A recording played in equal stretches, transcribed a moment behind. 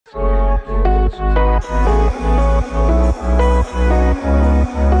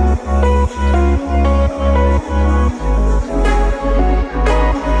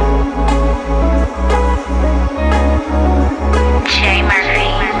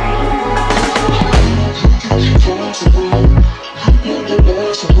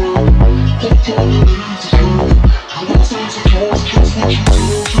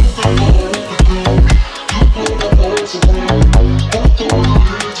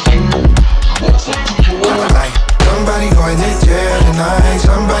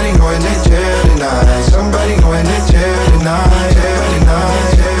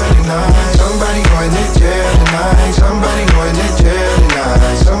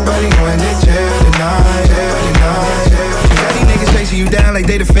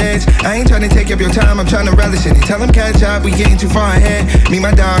take up your time, I'm trying to relish it. Tell them catch up, we getting too far ahead. Me,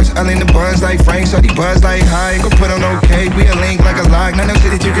 my dogs, all in the buns like Frank, Shawty buzz like high. Go put on okay, we a link like a lock. Not no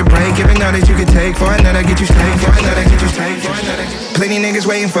shit that you could break, even know that you could take. For another, get you straight, for another, get you straight, for another. Plenty niggas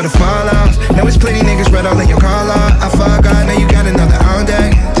waiting for the fall off. Know it's plenty niggas spread all in your call off. I fuck, I know you got another on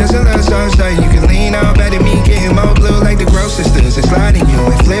deck. Just a little sunshine, you can lean on. Better me getting more blue like the Gross Sisters. It's sliding you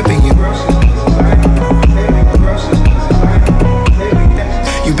and flipping you.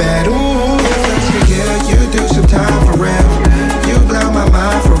 You bad, ooh, yeah, you do some time for real. You blow my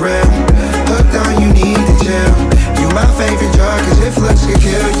mind for real. Hooked on, you need to chill. You my favorite drug, cause if looks could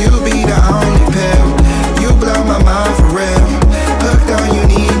kill, you be the only pill. You blow my mind for real. Hooked on, you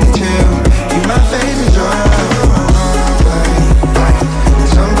need to chill. You my favorite drug.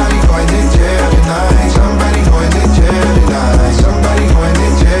 Somebody going to jail tonight. Somebody going to jail tonight. Somebody going to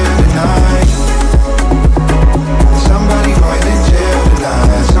jail tonight. Somebody going to jail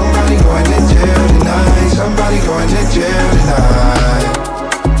tonight. Somebody going to jail tonight. Somebody going to jail tonight.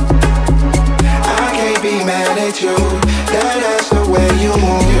 I can't be mad at you. That's the way you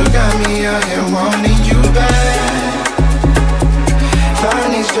move. You got me out here wanting you back.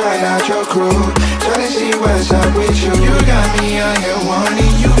 Finally straight out your crew. Tryna see what's up with you. You got me out here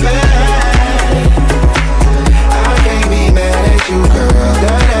wanting you back. I can't be mad at you, girl.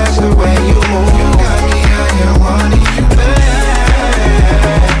 That's the way you move. You got me out here wanting you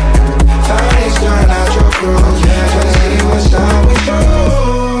back. Finally straight out your crew. Tryna see what's up with you.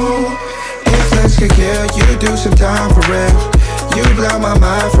 If looks could kill, you do some time for real. You blow my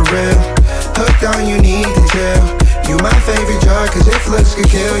mind for real. Hooked on, you need to chill. You my favorite drug, cause if looks could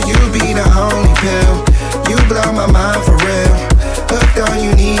kill, you be the only pill. You blow my mind for real. Hooked on,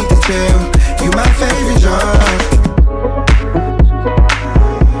 you need to chill. You my favorite drug.